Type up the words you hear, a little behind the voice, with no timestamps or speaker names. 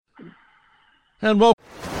And well,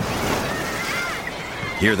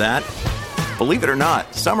 Hear that? Believe it or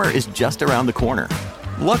not, summer is just around the corner.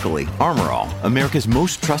 Luckily, Armor All, America's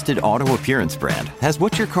most trusted auto appearance brand, has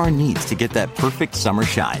what your car needs to get that perfect summer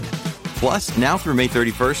shine. Plus, now through May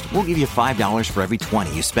 31st, we'll give you $5 for every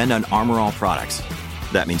 $20 you spend on Armor All products.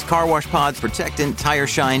 That means car wash pods, protectant, tire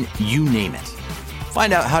shine, you name it.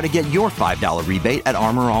 Find out how to get your $5 rebate at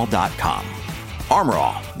armorall.com. Armor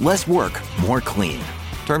All, less work, more clean.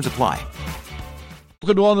 Terms apply.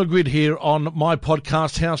 welcome to On the Grid here on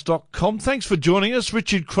mypodcasthouse.com. Thanks for joining us.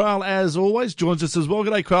 Richard Craill, as always, joins us as well.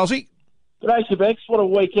 G'day, Crailsy. G'day, Shebex. What a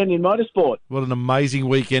weekend in motorsport. What an amazing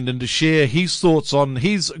weekend. And to share his thoughts on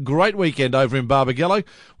his great weekend over in Barbagallo,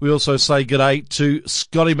 we also say g'day to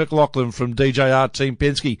Scotty McLaughlin from DJR Team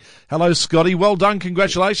Penske. Hello, Scotty. Well done.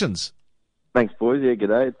 Congratulations. Thanks, boys. Yeah,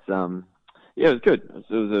 g'day. It's it was good.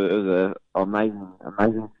 It was a amazing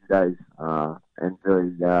few days, and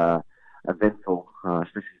very eventful,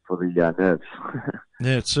 especially for the nerves.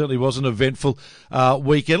 Yeah, it certainly was an eventful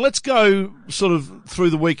weekend. Let's go sort of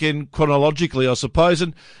through the weekend chronologically, I suppose.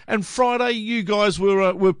 And Friday, you guys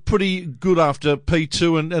were pretty good after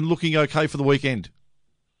P2 and looking okay for the weekend.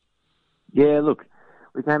 Yeah, look,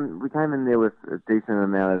 we came in there with a decent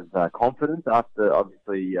amount of confidence after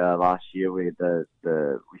obviously last year we had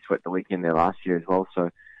we swept the weekend there last year as well.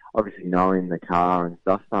 So obviously knowing the car and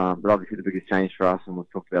stuff, but obviously the biggest change for us, and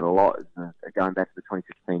we've talked about it a lot, is going back to the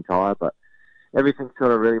 2016 tyre. But everything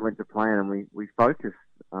sort of really went to plan, and we focused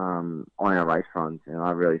on our race runs, and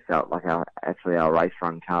I really felt like our race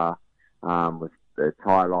run car with the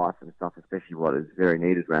tyre life and stuff, especially what is very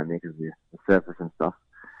needed around there because the surface and stuff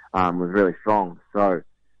was really strong. So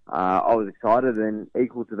I was excited, and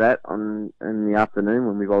equal to that in the afternoon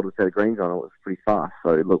when we rolled a set of greens on, it was pretty fast.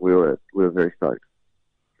 So look, we were very stoked.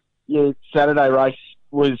 Yeah, Saturday race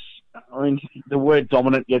was, I mean, the word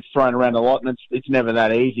dominant gets thrown around a lot, and it's never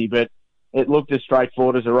that easy, but it looked as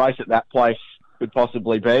straightforward as a race at that place could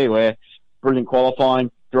possibly be, where brilliant qualifying,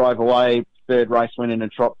 drove away, third race win in a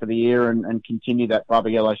trot for the year, and continued that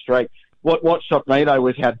Barbagallo streak. What shocked me, though,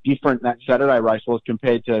 was how different that Saturday race was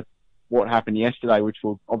compared to what happened yesterday, which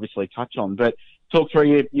we'll obviously touch on. But talk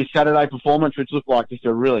through your Saturday performance, which looked like just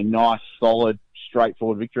a really nice, solid,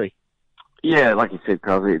 straightforward victory. Yeah, like you said,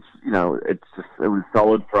 Crosby, it was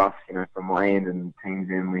solid for us, from my end and team's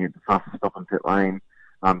end. We had the fastest stop in pit lane.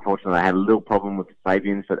 Unfortunately, I had a little problem with the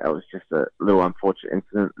Fabians, but that was just a little unfortunate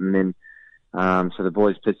incident. And then, so the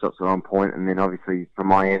boys' pit stops were on point, and then obviously from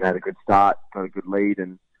my end, I had a good start, got a good lead,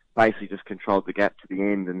 and basically just controlled the gap to the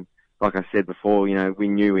end. And like I said before, we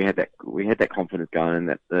knew we had that confidence going, and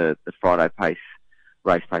that the Friday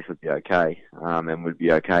race pace would be okay, and would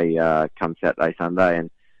be okay come Saturday, Sunday, and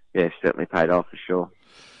yeah, certainly paid off for sure.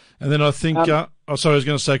 And then I think, I was going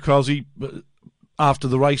to say, Crosby, after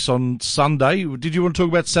the race on Sunday, did you want to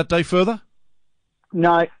talk about Saturday further?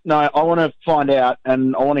 No, I want to find out,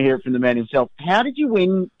 and I want to hear it from the man himself. How did you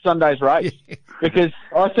win Sunday's race? Because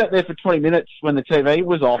I sat there for 20 minutes when the TV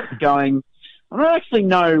was off going, I don't actually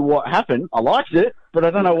know what happened. I liked it, but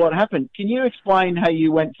I don't know what happened. Can you explain how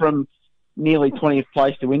you went from nearly 20th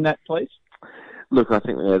place to win that, please? Look, I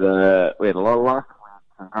think we had a lot of luck. We had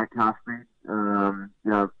some great car speed.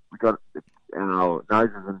 We got our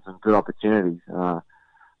noses and some good opportunities.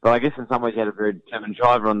 But I guess in some ways you had a very determined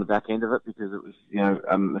driver on the back end of it, because it was,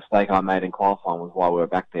 a mistake I made in qualifying was why we were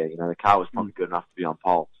back there. The car was probably good enough to be on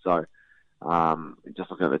pole. So,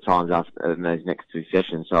 just looking at the times after in those next two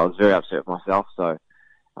sessions, so I was very upset with myself. So,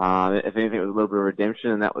 if anything, it was a little bit of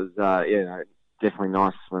redemption, and that was, definitely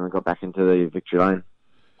nice when I got back into the victory lane.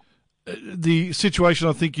 The situation,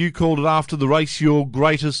 I think you called it after the race,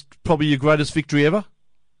 probably your greatest victory ever?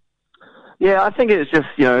 Yeah, I think it's just,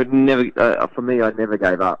 never, for me, I never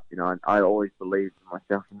gave up. I always believed in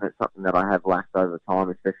myself, and that's something that I have lacked over time,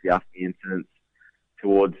 especially after the incidents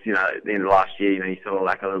towards, the end of last year. You sort of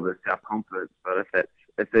lack a little bit of self-confidence, but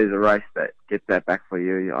if there's a race that gets that back for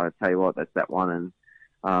you, I tell you what, that's that one,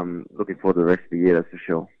 and looking forward to the rest of the year, that's for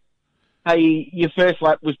sure. Hey, your first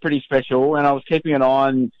lap was pretty special, and I was keeping an eye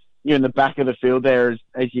on you in the back of the field there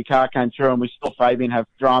as your car came through, and we saw Fabian have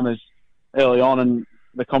dramas early on, and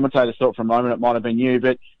the commentator thought for a moment it might have been you,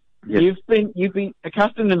 but you've been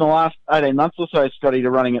accustomed in the last 18 months or so, Scotty,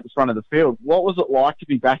 to running at the front of the field. What was it like to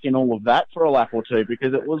be back in all of that for a lap or two?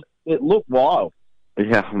 Because it looked wild.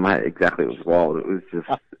 Yeah, mate, exactly. It was wild. It was just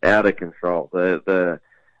out of control. Some of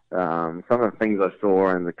the things I saw,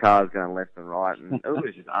 and the cars going left and right, and it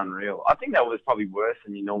was just unreal. I think that was probably worse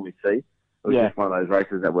than you normally see. It was just one of those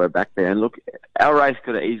races that were back there. And look, our race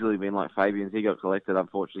could have easily been like Fabian's. He got collected,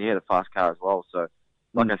 unfortunately. He had a fast car as well. So,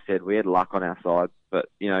 like I said, we had luck on our side. But,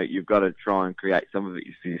 you've got to try and create some of it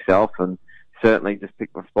for yourself. And certainly just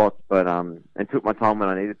picked my spots, but and took my time when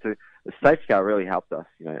I needed to. The safety car really helped us,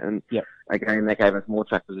 and again, that gave us more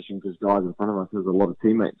track position because guys in front of us, there was a lot of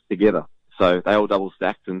teammates together. So they all double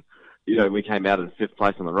stacked, and, we came out in 5th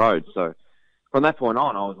place on the road. So from that point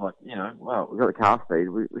on, I was like, well, we've got the car speed.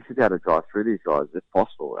 We should be able to drive through these guys if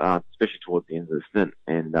possible, especially towards the end of the stint.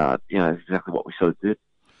 And, that's exactly what we sort of did.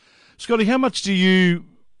 Scotty, how much do you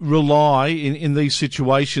rely in these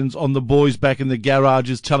situations on the boys back in the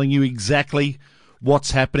garages telling you exactly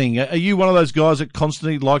what's happening? Are you one of those guys that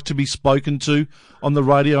constantly like to be spoken to on the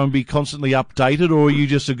radio and be constantly updated, or are you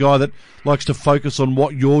just a guy that likes to focus on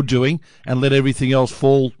what you're doing and let everything else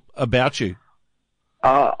fall about you?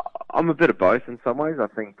 I'm a bit of both in some ways. I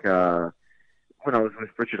think when I was with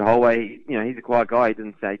Richard Holway, he's a quiet guy. He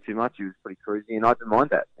didn't say too much. He was pretty cruisy, and I didn't mind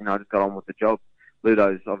that. I just got on with the job.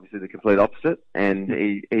 Ludo's obviously the complete opposite, and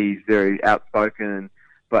he's very outspoken,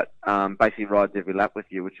 but basically rides every lap with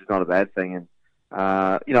you, which is not a bad thing. And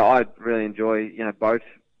I really enjoy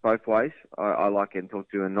both ways. I like getting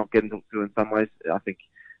talked to and not getting talked to in some ways. I think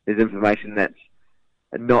there's information that's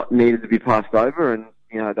not needed to be passed over, and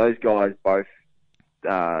those guys both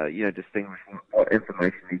distinguish what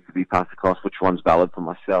information needs to be passed across, which one's valid for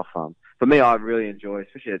myself. For me, I really enjoy,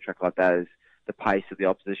 especially at a track like that, is the pace of the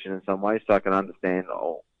opposition in some ways, so I can understand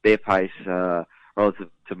their pace relative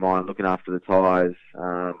to mine, looking after the tyres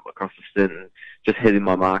across the stint, and just hitting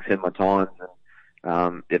my marks, hitting my times,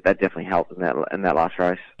 and that definitely helped in that last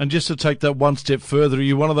race. And just to take that one step further, are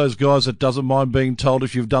you one of those guys that doesn't mind being told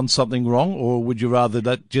if you've done something wrong, or would you rather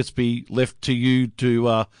that just be left to you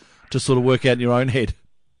to sort of work out in your own head?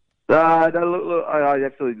 No, look, I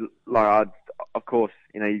absolutely, of course,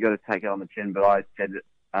 you got to take it on the chin, but I said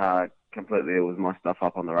it completely. It was my stuff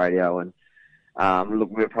up on the radio, and look,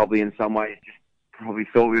 we were probably in some ways just probably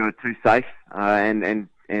thought we were too safe, and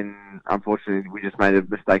unfortunately we just made a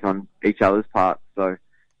mistake on each other's part. So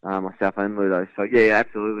myself and Ludo. So yeah,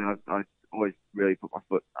 absolutely. I always really put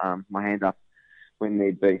my hand up when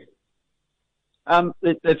need be.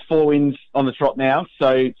 There's 4 wins on the trot now,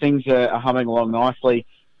 so things are humming along nicely.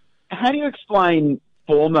 How do you explain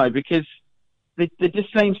form though? Because there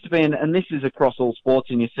just seems to be, and this is across all sports,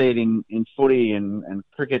 and you see it in footy and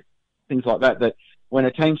cricket, things like that when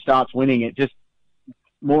a team starts winning, it just,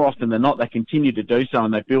 more often than not, they continue to do so,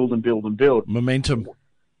 and they build and build and build. Momentum.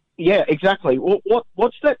 Yeah, exactly.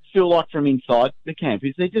 What's that feel like from inside the camp?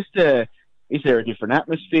 Is there a different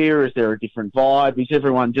atmosphere? Is there a different vibe? Is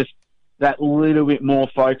everyone just that little bit more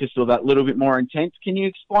focused or that little bit more intense? Can you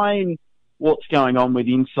explain what's going on with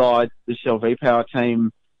inside the Shell V-Power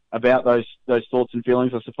team about those thoughts and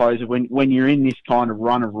feelings, I suppose, when you're in this kind of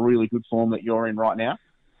run of really good form that you're in right now?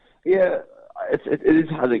 Yeah, it is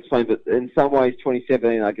hard to explain, but in some ways,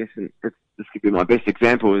 2017, I guess, and this could be my best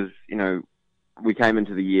example, is, we came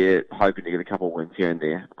into the year hoping to get a couple of wins here and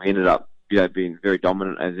there. We ended up, being very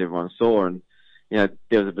dominant, as everyone saw, and, there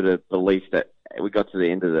was a bit of belief that we got to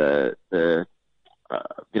the end of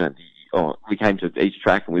we came to each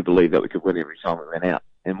track and we believed that we could win every time we went out.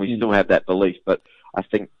 And we still have that belief, but I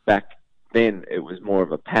think back then it was more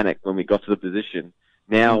of a panic when we got to the position.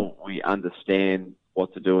 Now we understand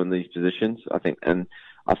what to do in these positions, I think, and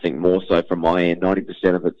I think more so from my end,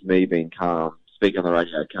 90% of it's me being calm, speaking on the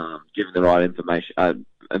radio calm, giving the right information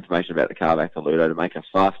about the car back to Ludo to make us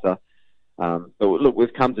faster. But look,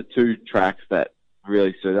 we've come to 2 tracks that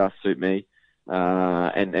really suit me,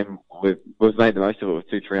 and we've made the most of it with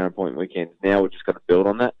 2 300-point weekends. Now we've just got to build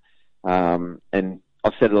on that. And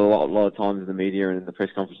I've said it a lot of times in the media and in the press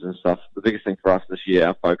conferences and stuff. The biggest thing for us this year,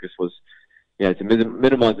 our focus was, to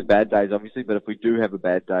minimise the bad days, obviously. But if we do have a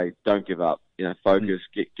bad day, don't give up. Focus,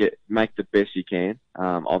 make the best you can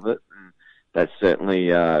of it. And that's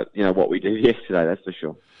certainly what we did yesterday. That's for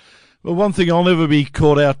sure. Well, one thing I'll never be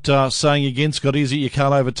caught out saying again, Scotty, is that you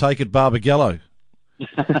can't overtake at Barbagallo.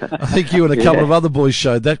 I think you and a couple of other boys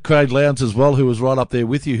showed that. Craig Lowndes as well, who was right up there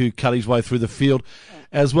with you, who cut his way through the field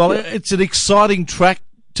as well. Yeah. It's an exciting track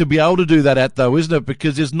to be able to do that at, though, isn't it?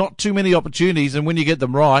 Because there's not too many opportunities, and when you get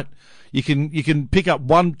them right, you can pick up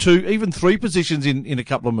 1, 2, even 3 positions in a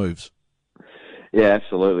couple of moves. Yeah,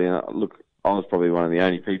 absolutely. Look, I was probably one of the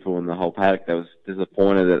only people in the whole paddock that was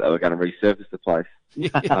disappointed that they were going to resurface the place.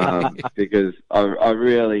 Because I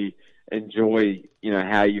really enjoy,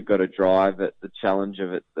 how you've got to drive it, the challenge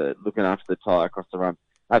of it, the looking after the tyre across the run.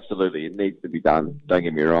 Absolutely, it needs to be done. Don't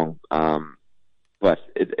get me wrong. But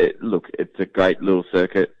it's a great little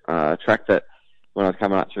circuit track that when I was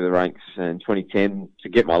coming up through the ranks in 2010 to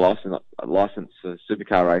get my license for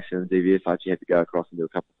supercar racing and DVS, I actually had to go across and do a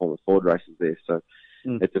couple of Formula Ford races there. So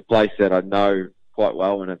it's a place that I know quite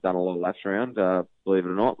well and have done a lot of laps around, believe it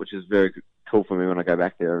or not, which is very cool for me when I go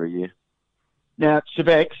back there every year. Now,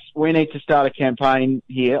 Shebex, we need to start a campaign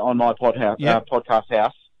here on my podcast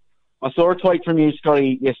house. I saw a tweet from you,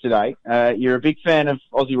 Scotty, yesterday. You're a big fan of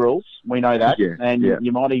Aussie rules. We know that.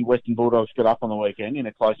 Your mighty Western Bulldogs got up on the weekend in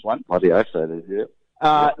a close one. Mighty Oso,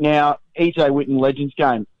 yeah. Now, EJ Whitten Legends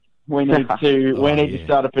game. We need to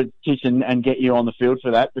start a petition and get you on the field for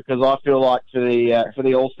that, because I feel like for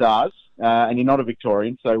the All-Stars, and you're not a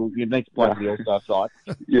Victorian, so you need to play for the All-Star side.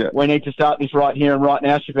 Yeah. We need to start this right here and right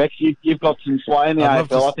now, Shebex. You've got some sway in the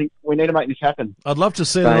AFL. I think we need to make this happen. I'd love to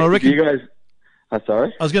see it. I reckon you guys.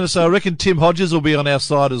 Sorry? I was going to say, I reckon Tim Hodges will be on our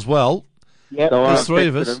side as well. Yeah, there's three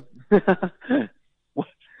of us.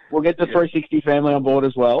 We'll get the 360 family on board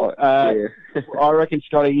as well. I reckon,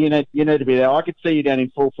 Scotty, you need to be there. I could see you down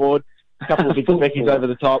in full forward, a couple of big speckies over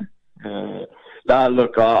the top.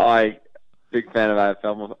 Look, I big fan of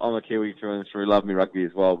AFL. I'm a Kiwi through and through. Love me rugby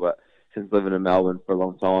as well, but since living in Melbourne for a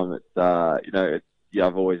long time, it's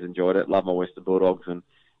I've always enjoyed it. Love my Western Bulldogs and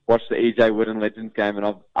watched the EJ Whitten Legends game, and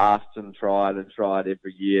I've asked and tried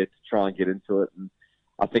every year to try and get into it. And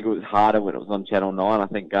I think it was harder when it was on Channel 9. I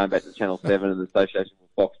think going back to Channel 7 and the association with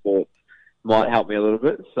Fox Sports might help me a little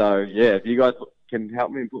bit. So, yeah, if you guys can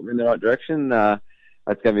help me and put me in the right direction, that's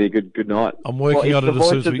going to be a good night. I'm working on it as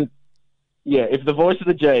soon as we... if the voice of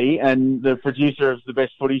the G and the producer of the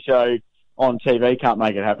best footy show on TV can't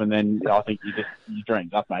make it happen, then I think you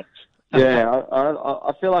dreamed up, mate. Yeah,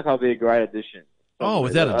 I feel like I'll be a great addition. Oh,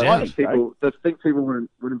 without a doubt. I think people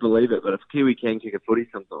wouldn't believe it, but if Kiwi can kick a footy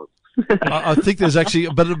sometimes. I think there's actually,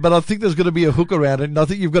 but I think there's going to be a hook around it, and I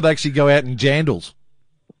think you've got to actually go out in jandals.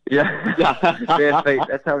 Yeah, bare feet.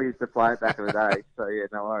 That's how we used to play it back in the day. So yeah,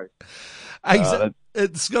 no worries. Hey,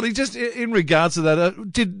 Scotty, just in regards to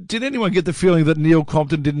that, did anyone get the feeling that Neil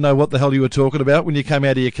Compton didn't know what the hell you were talking about when you came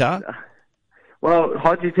out of your car? Well,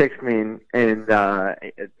 Hodgie texted me and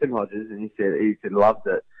Tim Hodges, and he said loved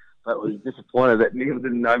it. But was disappointed that Neil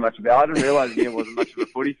didn't know much about it. I didn't realise Neil wasn't much of a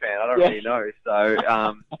footy fan. I don't really know.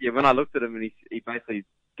 So, when I looked at him and he basically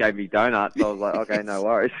gave me donuts, I was like, okay, no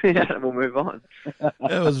worries. We'll move on.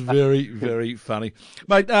 That was very, very funny.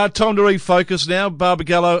 Mate, time to refocus now.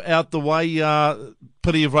 Barbagallo out the way.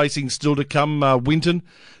 Plenty of racing still to come. Winton,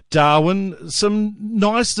 Darwin, some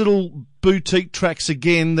nice little boutique tracks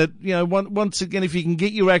again that, once again, if you can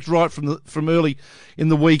get your act right from early in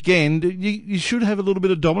the weekend, you should have a little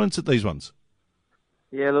bit of dominance at these ones.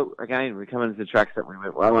 Yeah, look, again, we're coming into tracks that we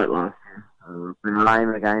went well at last year. The aim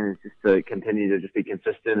again is just to continue to just be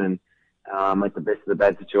consistent and make the best of the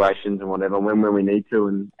bad situations and whatever, when we need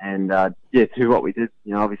to, and do what we did.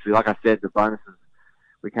 Obviously, like I said, the bonuses,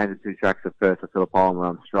 we came to two tracks at Perth, at Phillip where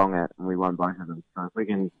I'm strong at, and we won both of them. So if we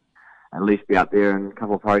can at least be up there and a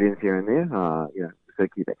couple of podiums here and there, so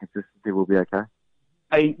keep that consistency, we'll be okay.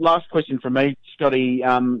 Hey, last question from me, Scotty.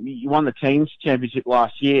 You won the teams championship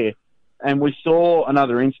last year, and we saw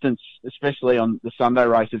another instance, especially on the Sunday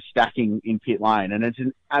race, of stacking in pit lane, and it's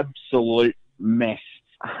an absolute mess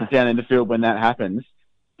down in the field when that happens.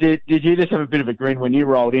 Did you just have a bit of a grin when you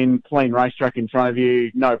rolled in, clean racetrack in front of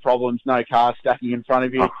you, no problems, no cars stacking in front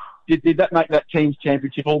of you? Did that make that team's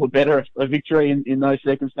championship all the better, a victory in those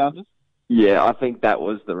circumstances? Yeah, I think that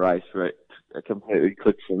was the race where it completely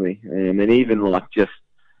clicked for me. And even just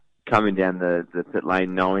coming down the pit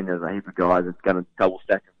lane, knowing there's a heap of guys that's going to double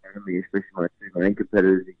stack in front of me, especially my two main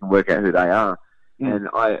competitors, you can work out who they are. And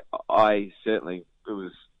I certainly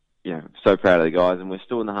was, so proud of the guys, and we're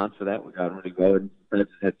still in the hunt for that. We're going really well, and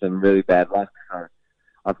Phillips has had some really bad luck. So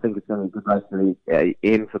I think it's going to be a good race for the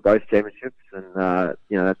end for both championships, and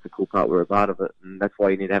that's the cool part. We're a part of it, and that's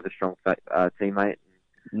why you need to have a strong teammate.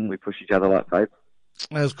 And we push each other like faith.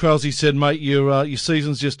 As Krause said, mate, your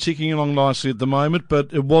season's just ticking along nicely at the moment,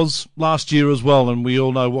 but it was last year as well, and we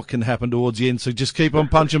all know what can happen towards the end. So just keep on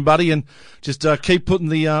punching, buddy, and just keep putting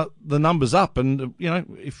the numbers up. And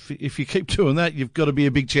if you keep doing that, you've got to be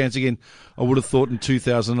a big chance again. I would have thought in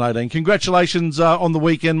 2018. Congratulations on the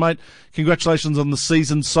weekend, mate. Congratulations on the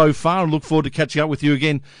season so far, and look forward to catching up with you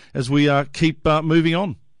again as we keep moving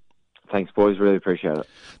on. Thanks, boys. Really appreciate it.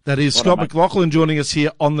 That is Scott McLaughlin joining us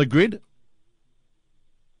here on the grid.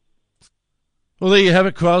 Well, there you have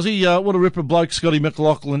it, Krause. What a ripper bloke Scotty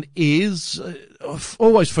McLaughlin is.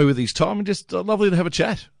 Always free with his time, and just lovely to have a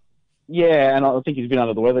chat. Yeah, and I think he's been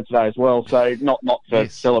under the weather today as well, so not for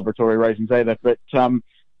celebratory reasons either, but the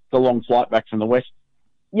long flight back from the west.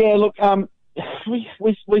 Yeah, look, we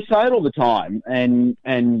say it all the time, and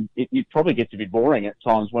it probably gets a bit boring at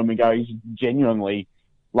times when we go, he's a genuinely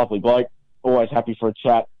lovely bloke, always happy for a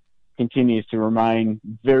chat, continues to remain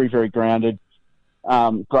very, very grounded.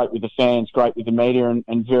 Great with the fans, great with the media,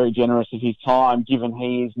 and very generous of his time, given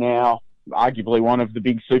he is now arguably one of the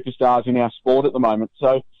big superstars in our sport at the moment.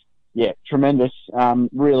 So, yeah, tremendous.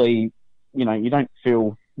 Really, you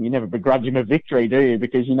never begrudge him a victory, do you?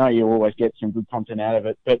 Because you always get some good content out of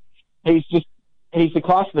it. But he's the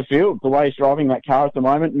class of the field, the way he's driving that car at the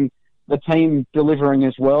moment, and the team delivering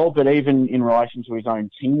as well. But even in relation to his own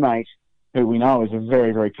teammate, who we know is a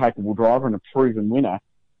very, very capable driver and a proven winner,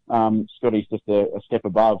 Scotty's just a step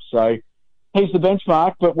above. So he's the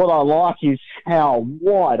benchmark. But what I like is how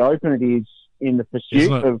wide open it is in the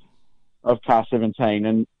pursuit of car 17.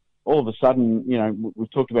 And all of a sudden,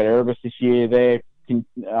 we've talked about Erebus this year. They're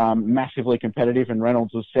massively competitive, and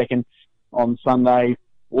Reynolds was second on Sunday.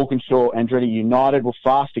 Walkinshaw Andretti United were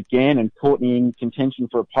fast again, and Courtney in contention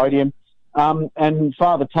for a podium. And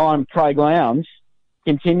Father Time, Craig Lowndes,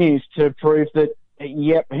 continues to prove that,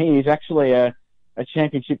 yep, he is actually a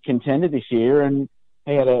championship contender this year, and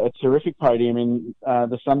he had a terrific podium in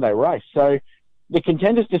the Sunday race. So the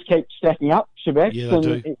contenders just keep stacking up, Shebex,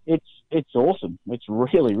 and it's awesome. It's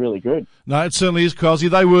really, really good. No, it certainly is, Crosby.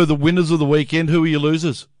 They were the winners of the weekend. Who were your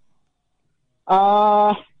losers?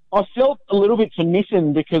 I felt a little bit for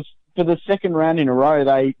Nissan because for the second round in a row,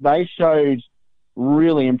 they showed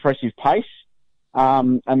really impressive pace,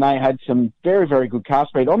 and they had some very, very good car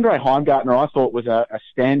speed. Andre Heimgartner, I thought, was a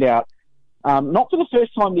standout. Not for the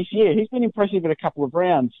first time this year. He's been impressive in a couple of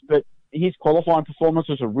rounds, but his qualifying performance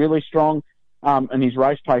was really strong, and his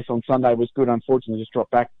race pace on Sunday was good. Unfortunately, just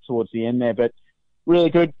dropped back towards the end there, but really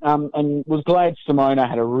good. And was glad Simona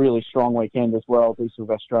had a really strong weekend as well. Di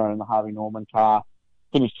Silvestro and the Harvey Norman car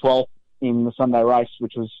finished 12th in the Sunday race,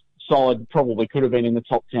 which was solid. Probably could have been in the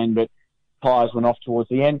top 10, but tyres went off towards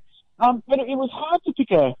the end. But it was hard to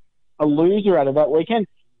pick a loser out of that weekend.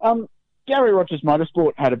 Gary Rogers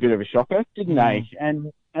Motorsport had a bit of a shocker, didn't they?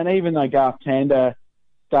 And even though Garth Tander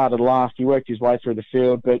started last, he worked his way through the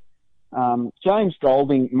field. But James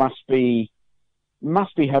Golding must be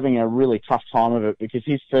having a really tough time of it, because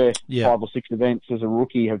his first 5 or 6 events as a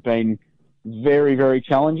rookie have been very, very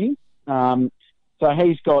challenging. So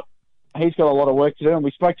he's got a lot of work to do. And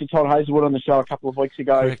we spoke to Todd Hazelwood on the show a couple of weeks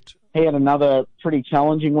ago. Correct. He had another pretty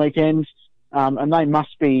challenging weekend. And they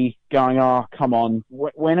must be going, oh, come on,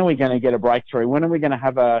 when are we going to get a breakthrough? When are we going to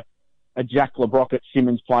have a Jack LeBrock at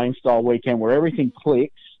Simmons playing style weekend where everything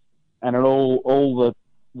clicks and all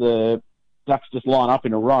the ducks just line up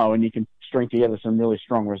in a row and you can string together some really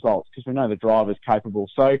strong results? Because we know the driver's capable.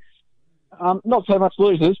 So not so much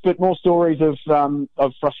losers, but more stories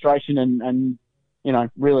of frustration and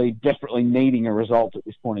really desperately needing a result at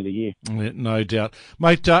this point of the year. No doubt.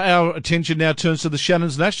 Mate, our attention now turns to the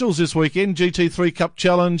Shannon's Nationals this weekend, GT3 Cup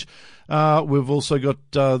Challenge. We've also got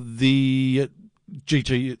the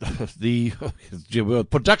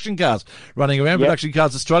production cars running around, Production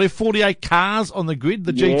Cars Australia. 48 cars on the grid.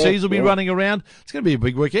 The GTs will be running around. It's going to be a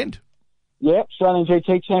big weekend. Yep, Australian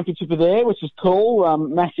GT Championship are there, which is cool.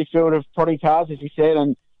 Massive field of Proddy cars, as we said,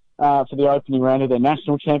 and for the opening round of their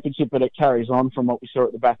national championship, but it carries on from what we saw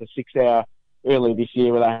at the back of 6 Hour earlier this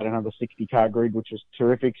year, where they had another 60-car grid, which was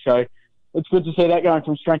terrific. So it's good to see that going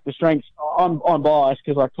from strength to strength. I'm biased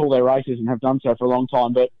because I call their races and have done so for a long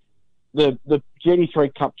time, but the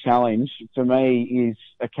GT3 Cup Challenge, for me, is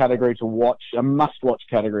a category to watch, a must-watch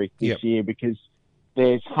category this year, because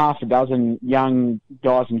there's half a dozen young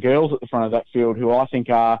guys and girls at the front of that field who I think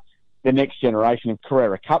are the next generation of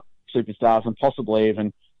Carrera Cup superstars, and possibly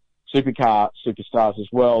even supercar superstars as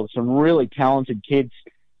well. Some really talented kids.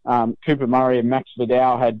 Cooper Murray and Max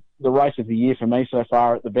Vidal had the race of the year for me so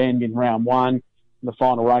far at the Bend in round 1. The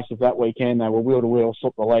final race of that weekend, they were wheel-to-wheel,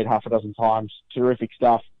 swapped the lead half a dozen times. Terrific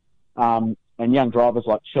stuff. And young drivers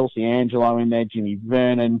like Chelsea Angelo in there, Jimmy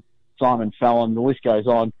Vernon, Simon Fallon, the list goes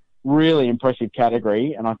on. Really impressive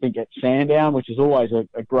category. And I think at Sandown, which is always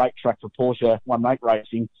a great track for Porsche one-make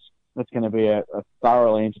racing, that's going to be a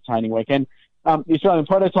thoroughly entertaining weekend. The Australian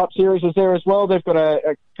Prototype Series is there as well. They've got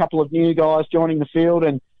a couple of new guys joining the field,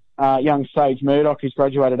 and young Sage Murdoch, who's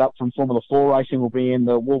graduated up from Formula 4 racing, will be in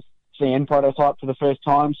the Wolf CN prototype for the first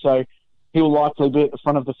time. So he'll likely be at the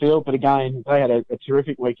front of the field. But again, they had a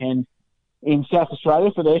terrific weekend in South Australia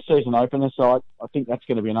for their season opener. So I think that's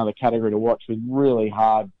going to be another category to watch, with really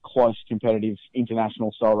hard, close, competitive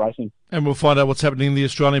international style racing. And we'll find out what's happening in the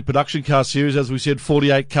Australian Production Car Series. As we said,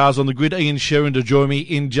 48 cars on the grid. Ian Sherrin to join me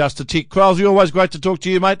in just a tick. Crowley, always great to talk to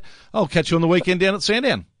you, mate. I'll catch you on the weekend down at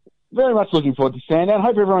Sandown. Very much looking forward to Sandown.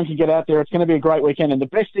 Hope everyone can get out there. It's going to be a great weekend. And the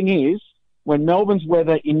best thing is, when Melbourne's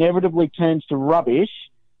weather inevitably turns to rubbish,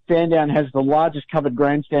 Sandown has the largest covered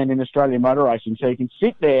grandstand in Australian motor racing. So you can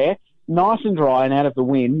sit there, nice and dry and out of the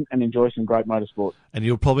wind, and enjoy some great motorsport. And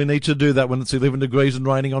you'll probably need to do that when it's 11 degrees and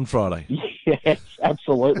raining on Friday. Yes,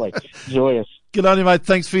 absolutely. Joyous. Good on you, mate.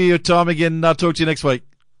 Thanks for your time again. I'll talk to you next week.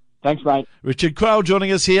 Thanks, mate. Richard Craill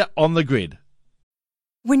joining us here on The Grid.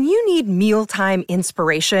 When you need mealtime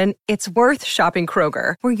inspiration, it's worth shopping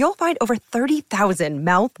Kroger, where you'll find over 30,000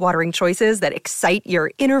 mouth-watering choices that excite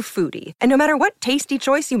your inner foodie. And no matter what tasty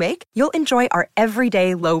choice you make, you'll enjoy our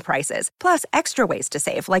everyday low prices, plus extra ways to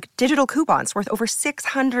save, like digital coupons worth over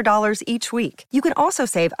 $600 each week. You can also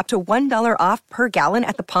save up to $1 off per gallon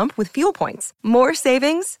at the pump with fuel points. More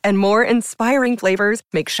savings and more inspiring flavors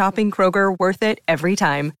make shopping Kroger worth it every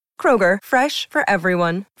time. Kroger, fresh for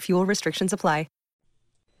everyone. Fuel restrictions apply.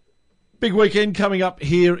 Big weekend coming up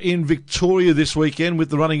here in Victoria this weekend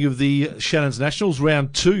with the running of the Shannon's Nationals,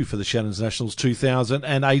 round 2 for the Shannon's Nationals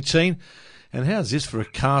 2018. And how's this for a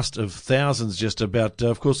cast of thousands just about?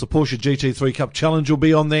 Of course, the Porsche GT3 Cup Challenge will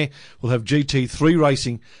be on there. We'll have GT3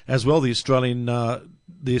 racing as well, the Australian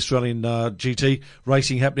GT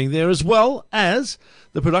racing happening there, as well as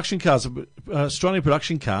the production cars, Australian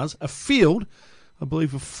production cars, a field, I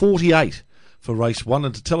believe, of 48 for race 1.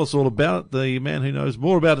 And to tell us all about it, the man who knows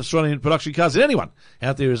more about Australian production cars than anyone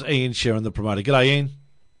out there is Ian Sherrin, the promoter. G'day, Ian.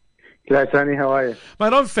 G'day, Tony. How are you?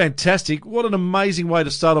 Mate, I'm fantastic. What an amazing way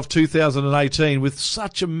to start off 2018 with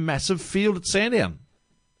such a massive field at Sandown.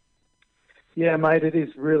 Yeah, mate, it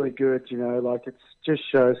is really good. It just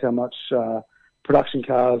shows how much production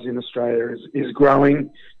cars in Australia is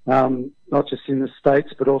growing, not just in the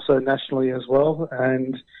States, but also nationally as well.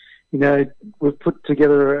 And we've put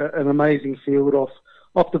together an amazing field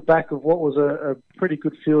off the back of what was a pretty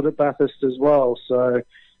good field at Bathurst as well. So,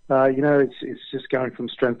 it's just going from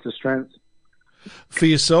strength to strength. For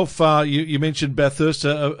yourself, you mentioned Bathurst,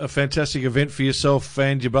 a fantastic event for yourself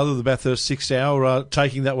and your brother, the Bathurst 6 Hour,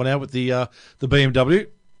 taking that one out with the BMW.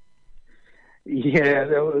 Yeah,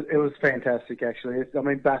 it was fantastic, actually. I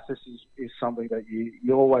mean, Bathurst is something that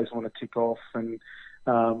you always want to tick off, and,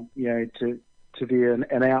 to be an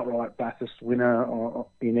outright Bathurst winner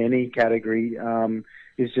in any category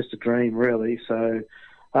is just a dream, really. So,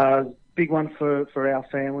 big one for our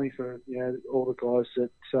family, for all the guys that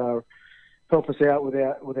help us out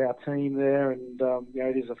with our team there, and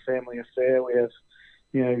it is a family affair. We have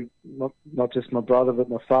not just my brother but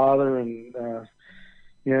my father and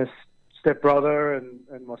stepbrother, and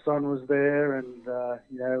my son was there, and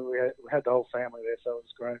we had the whole family there, so it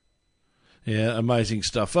was great. Yeah, amazing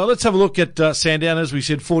stuff. Let's have a look at Sandown. As we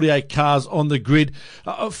said, 48 cars on the grid.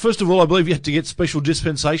 First of all, I believe you had to get special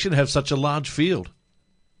dispensation to have such a large field.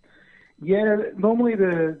 Yeah, normally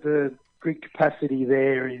the grid capacity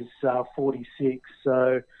there is 46.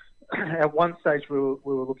 So at one stage we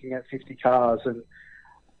were looking at 50 cars,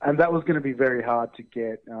 and that was going to be very hard to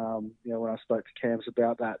get. When I spoke to Cams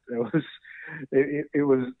about that, they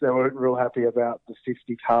weren't real happy about the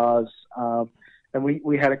 50 cars. And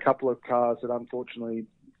we had a couple of cars that unfortunately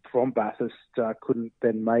from Bathurst couldn't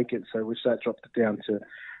then make it, so which that dropped it down to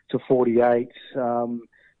 48.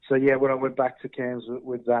 So yeah, when I went back to Cams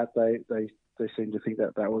with that, they seemed to think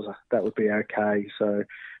that would be okay. So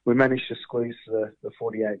we managed to squeeze the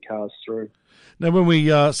 48 cars through. Now, when we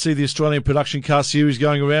see the Australian production car series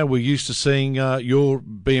going around, we're used to seeing your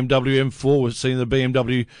BMW M4. We're seeing the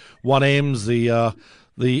BMW 1Ms,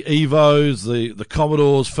 the Evos, the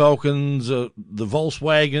Commodores, Falcons, the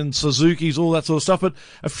Volkswagen, Suzukis, all that sort of stuff. But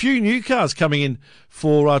a few new cars coming in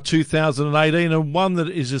for 2018, and one that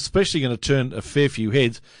is especially going to turn a fair few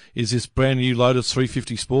heads is this brand new Lotus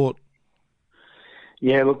 350 Sport.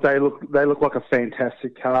 Yeah, they look like a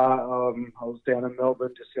fantastic car. I was down in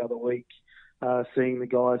Melbourne just the other week, seeing the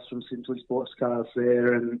guys from Simply Sports Cars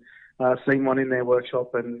there, and seeing one in their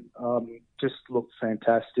workshop, and just looked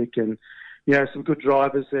fantastic. And some good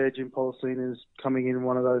drivers there. Jim Policina's coming in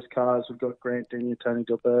one of those cars. We've got Grant Denny and Tony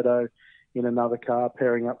Gilberto in another car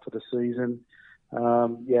pairing up for the season.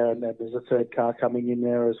 And then there's a third car coming in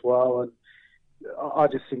there as well. And I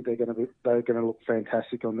just think they're going to look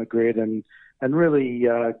fantastic on the grid and really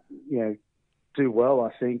do well. I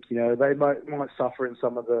think they might suffer in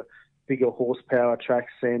some of the bigger horsepower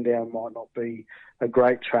tracks. Sandown might not be a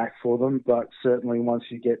great track for them, but certainly once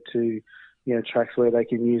you get to tracks where they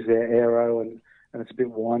can use their aero and it's a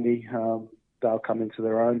bit windy, they'll come into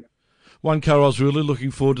their own. One car I was really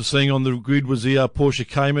looking forward to seeing on the grid was the Porsche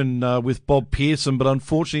Cayman with Bob Pearson, but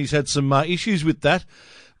unfortunately he's had some issues with that.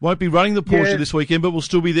 Won't be running the Porsche this weekend, but will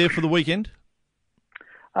still be there for the weekend.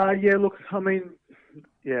 Look, I mean,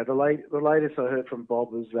 the latest I heard from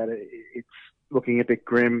Bob was that it's looking a bit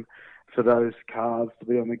grim for those cars to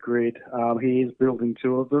be on the grid. He is building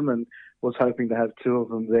two of them and was hoping to have two of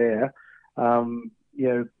them there. A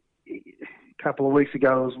couple of weeks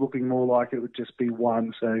ago, it was looking more like it would just be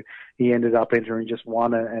one, so he ended up entering just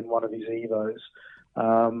one and one of his Evos.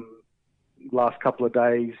 Last couple of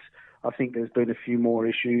days, I think there's been a few more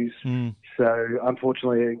issues. So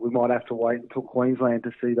unfortunately, we might have to wait until Queensland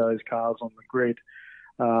to see those cars on the grid.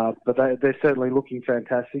 But they're certainly looking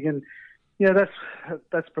fantastic. And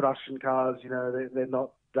that's production cars. They're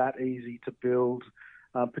not that easy to build,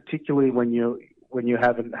 particularly when you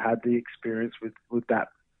haven't had the experience with that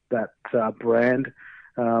brand.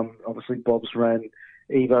 Obviously, Bob's ran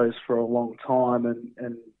Evos for a long time,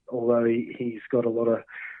 and although he's got a lot of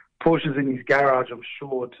Porsches in his garage, I'm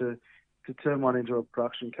sure to turn one into a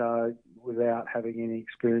production car without having any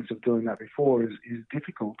experience of doing that before is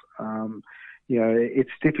difficult. It's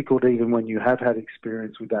difficult even when you have had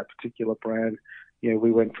experience with that particular brand.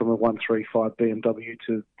 We went from a 135 BMW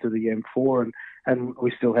to the M4, and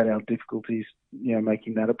we still had our difficulties,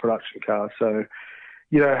 making that a production car. So,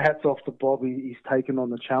 hats off to Bob. He's taken on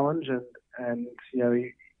the challenge, and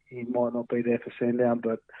he might not be there for Sandown,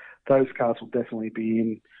 but those cars will definitely be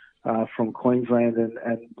in from Queensland. And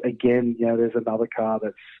again, there's another car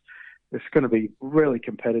that's going to be really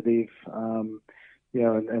competitive.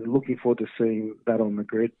 And looking forward to seeing that on the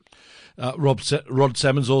grid. Rod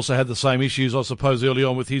Salmons also had the same issues, I suppose, early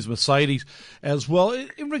on with his Mercedes as well.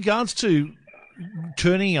 In regards to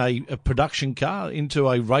turning a production car into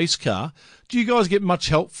a race car, do you guys get much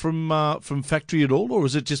help from factory at all, or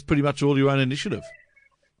is it just pretty much all your own initiative?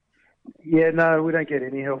 Yeah, no, we don't get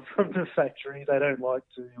any help from the factory. They don't like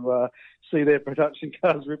to see their production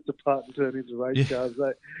cars ripped apart and turned into race cars.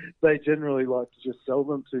 They generally like to just sell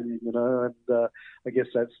them to you, and I guess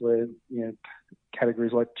that's where,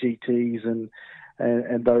 categories like GTs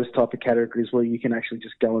and those type of categories where you can actually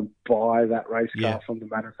just go and buy that race car from the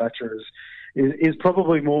manufacturers is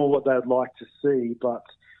probably more what they'd like to see. But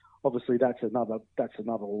obviously that's another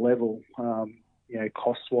level,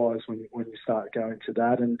 cost-wise when you start going to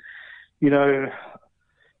that. And,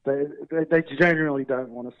 they generally don't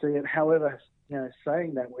want to see it. However,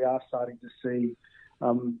 saying that, we are starting to see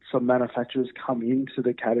some manufacturers come into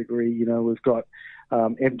the category. We've got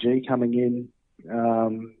MG coming in,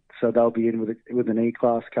 so they'll be in with an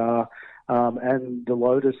E-Class car, and the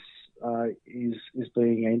Lotus is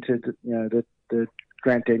being entered. The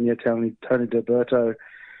Grant Denyer, Tony D'Alberto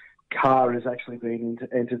car is actually being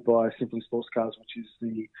entered by Simply Sports Cars, which is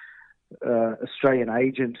the Australian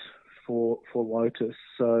agent for Lotus.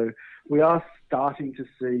 So we are starting to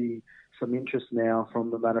see some interest now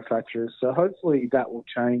from the manufacturers. So hopefully that will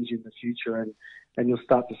change in the future, and you'll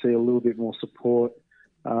start to see a little bit more support,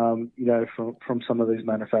 from some of these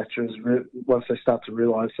manufacturers once they start to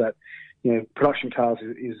realise that, production cars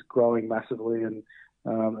is growing massively, and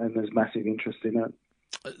there's massive interest in it.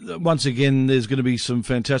 Once again, there's going to be some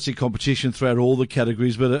fantastic competition throughout all the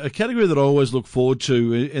categories, but a category that I always look forward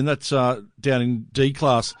to, and that's down in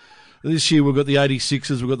D-Class. This year we've got the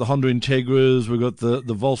 86s, we've got the Honda Integras, we've got the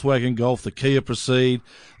Volkswagen Golf, the Kia Proceed,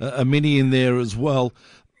 a Mini in there as well.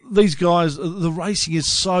 These guys, the racing is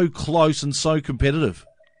so close and so competitive.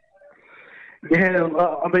 Yeah,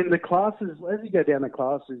 the classes, as you go down the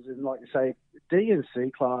classes, and like you say, D and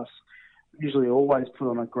C class usually always put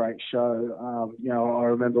on a great show. I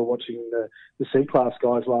remember watching the C-Class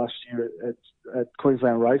guys last year at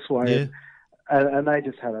Queensland Raceway, and they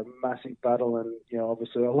just had a massive battle. And,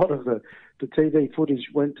 obviously a lot of the TV footage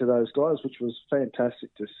went to those guys, which was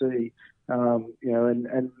fantastic to see.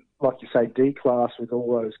 And like you say, D-Class with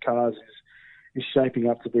all those cars is shaping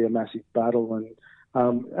up to be a massive battle.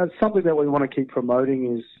 And something that we want to keep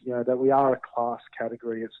promoting is, that we are a class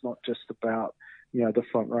category. It's not just about the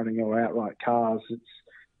front running or outright cars.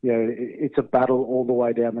 It's a battle all the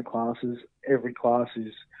way down the classes. Every class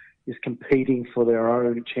is competing for their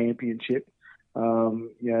own championship.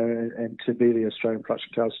 And to be the Australian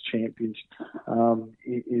Production Cars champion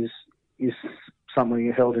is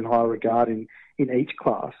something held in high regard in each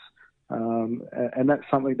class. And that's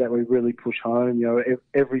something that we really push home.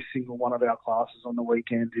 Every single one of our classes on the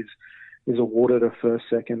weekend is awarded a first,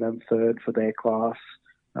 second, and third for their class.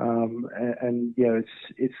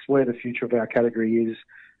 It's where the future of our category is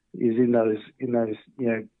in those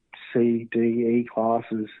C, D, E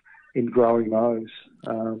classes, in growing those.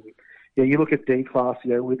 You look at D class.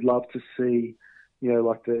 We'd love to see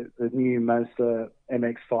like the new Mazda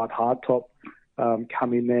MX-5 hardtop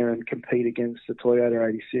come in there and compete against the Toyota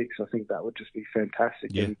 86. I think that would just be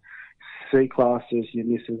fantastic. Yeah. And C classes, your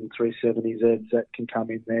Nissan 370Z that can come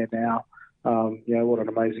in there now. What an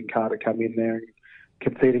amazing car to come in there and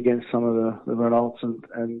compete against some of the Renaults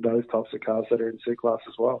and those types of cars that are in C-Class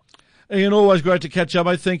as well. Ian, always great to catch up,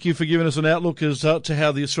 mate. Thank you for giving us an outlook as to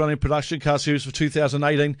how the Australian Production Car Series for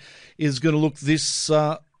 2018 is going to look this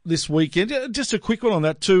this weekend. Just a quick one on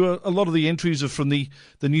that too. A lot of the entries are from the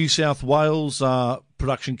New South Wales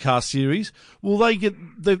production car series. Will they get?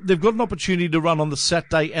 They've got an opportunity to run on the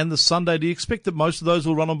Saturday and the Sunday. Do you expect that most of those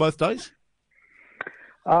will run on both days?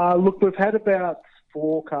 Look, we've had about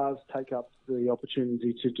 4 cars take up the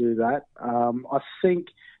opportunity to do that. I think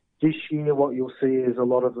this year what you'll see is a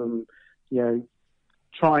lot of them,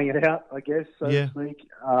 trying it out, I guess, so to speak.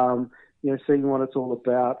 Seeing what it's all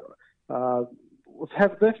about.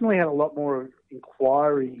 We've definitely had a lot more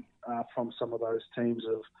inquiry from some of those teams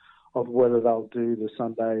of whether they'll do the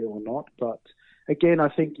Sunday or not. But again, I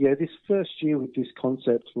think this first year with this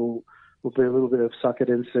concept will be a little bit of suck it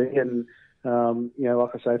and see. And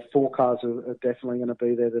like I say, 4 cars are definitely going to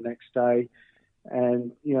be there the next day.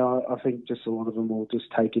 And I think just a lot of them will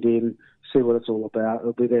just take it in, see what it's all about.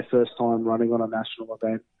 It'll be their first time running on a national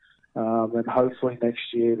event. And hopefully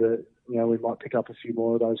next year that we might pick up a few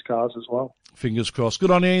more of those cars as well. Fingers crossed.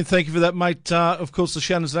 Good on you, Ian. Thank you for that, mate. Of course, the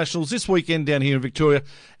Shannons Nationals this weekend down here in Victoria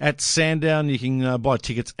at Sandown. You can buy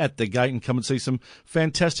tickets at the gate and come and see some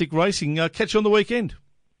fantastic racing. Catch you on the weekend.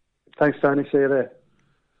 Thanks, Tony. See you there.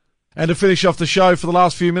 And to finish off the show for the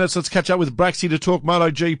last few minutes, let's catch up with Braxy to talk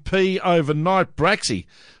MotoGP overnight. Braxy,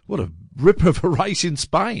 what a rip of a race in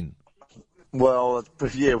Spain. Well,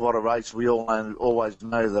 yeah, what a race. We always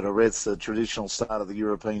know that Jerez, the traditional start of the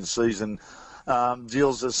European season,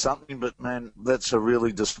 deals as something, but, man, that's a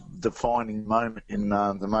really defining moment in the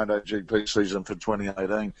MotoGP season for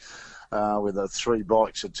 2018 with the 3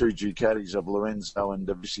 bikes, the 2 Ducatis of Lorenzo and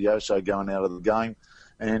Dovizioso going out of the game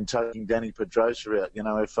and taking Dani Pedrosa out.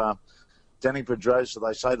 If Dani Pedrosa,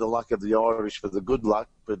 they say the luck of the Irish for the good luck,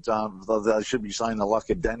 but they should be saying the luck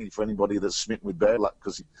of Danny for anybody that's smitten with bad luck,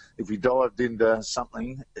 because if he dived into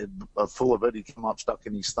something full of it, he'd come up stuck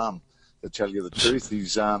in his thumb, to tell you the truth.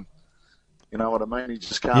 He's, you know what I mean? He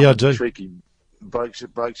just can't do the trick. He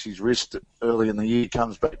breaks his wrist early in the year,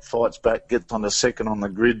 comes back, fights back, gets on the second on the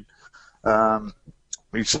grid.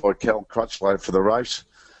 He's like Cal Crutchlow for the race,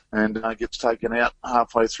 and gets taken out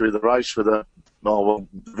halfway through the race with a... Well,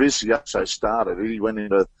 Dovizioso started. He went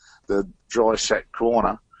into the dry sack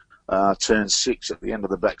corner, turn 6 at the end of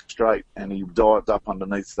the back straight, and he dived up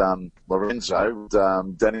underneath Lorenzo,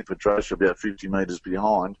 Dani Pedrosa about 50 metres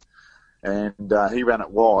behind, and he ran it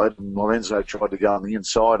wide, and Lorenzo tried to go on the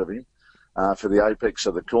inside of him for the apex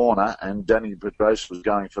of the corner, and Dani Pedrosa was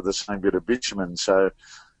going for the same bit of bitumen. So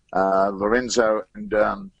Lorenzo and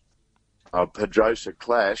Pedrosa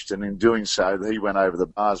clashed, and in doing so, he went over the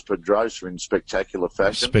bars. Pedrosa in spectacular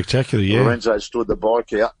fashion. Spectacular, yeah. Lorenzo stood the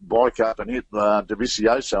bike up and hit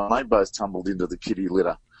Dovizioso, and they both tumbled into the kiddie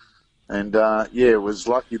litter. And it was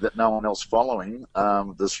lucky that no one else following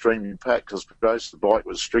the streaming pack, because Pedrosa's bike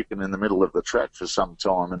was stricken in the middle of the track for some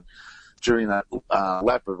time. And during that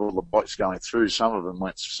lap of all the bikes going through, some of them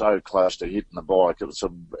went so close to hitting the bike. I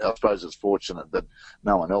suppose it's fortunate that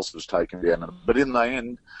no one else was taken down. But in the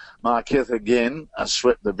end, Marquez again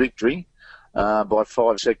swept the victory by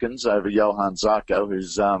 5 seconds over Johan Zarco,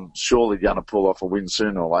 who's surely going to pull off a win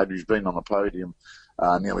sooner or later. He's been on the podium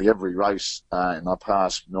nearly every race in the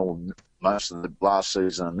past, most of the last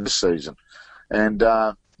season and this season. And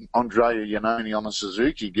Andrea Iannone on the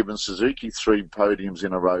Suzuki, giving Suzuki 3 podiums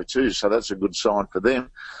in a row too. So that's a good sign for them,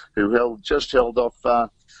 who held off,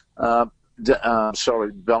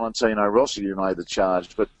 Valentino Rossi, who made the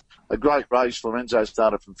charge. But a great race. Lorenzo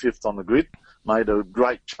started from 5th on the grid, made a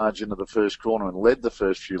great charge into the first corner and led the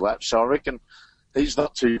first few laps. So I reckon he's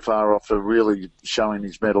not too far off of really showing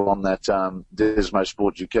his mettle on that Desmo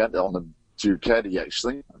Sport Ducati, on the Ducati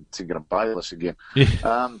actually. I'm thinking of Bayliss again.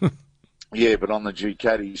 Yeah. But on the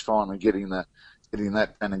Ducati, he's finally getting that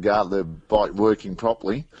Panigale bike working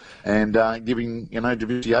properly, and giving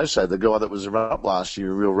Dovizioso, the guy that was up last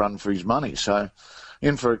year, a real run for his money. So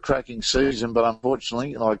in for a cracking season, but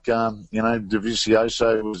unfortunately,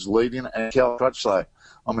 Dovizioso was leading, and Cal Crutchlow,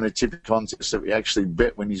 I'm going to tip a contest that we actually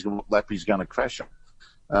bet when what lap he's going to crash him.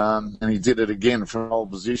 And he did it again from pole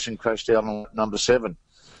position, crashed out on number 7.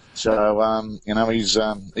 So,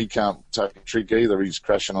 he can't take a trick either. He's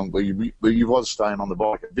crashing on, he was staying on the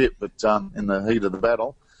bike a bit, but in the heat of the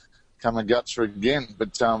battle, come and guts her again.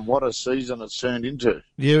 But what a season it's turned into.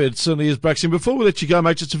 Yeah, it certainly is, Braxton. Before we let you go,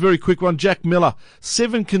 mate, just a very quick one. Jack Miller,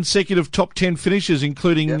 7 consecutive top 10 finishes,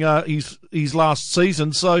 including his last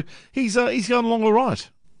season. So he's going along all right.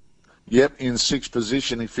 Yep, in 6th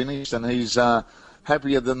position he finished, and he's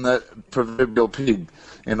happier than the proverbial pig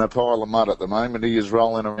in a pile of mud at the moment. He is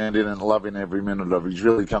rolling around in and loving every minute of it. He's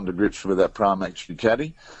really come to grips with that Pramac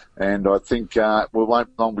Ducati, and I think we won't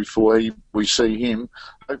be long before we see him,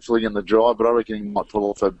 hopefully in the drive, but I reckon he might pull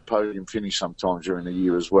off a podium finish sometime during the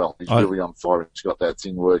year as well. He's really on fire. He's got that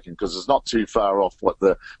thing working because it's not too far off what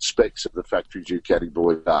the specs of the factory Ducati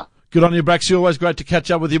boys are. Good on you, Braxy. Always great to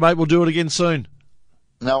catch up with you, mate. We'll do it again soon.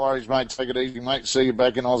 No worries, mate. Take it easy, mate. See you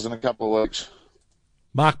back in Oz in a couple of weeks.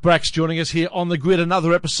 Mark Brax joining us here on The Grid.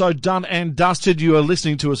 Another episode done and dusted. You are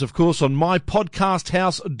listening to us, of course, on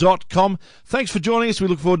mypodcasthouse.com. Thanks for joining us. We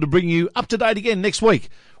look forward to bringing you up to date again next week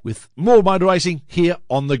with more motor racing here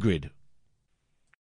on The Grid.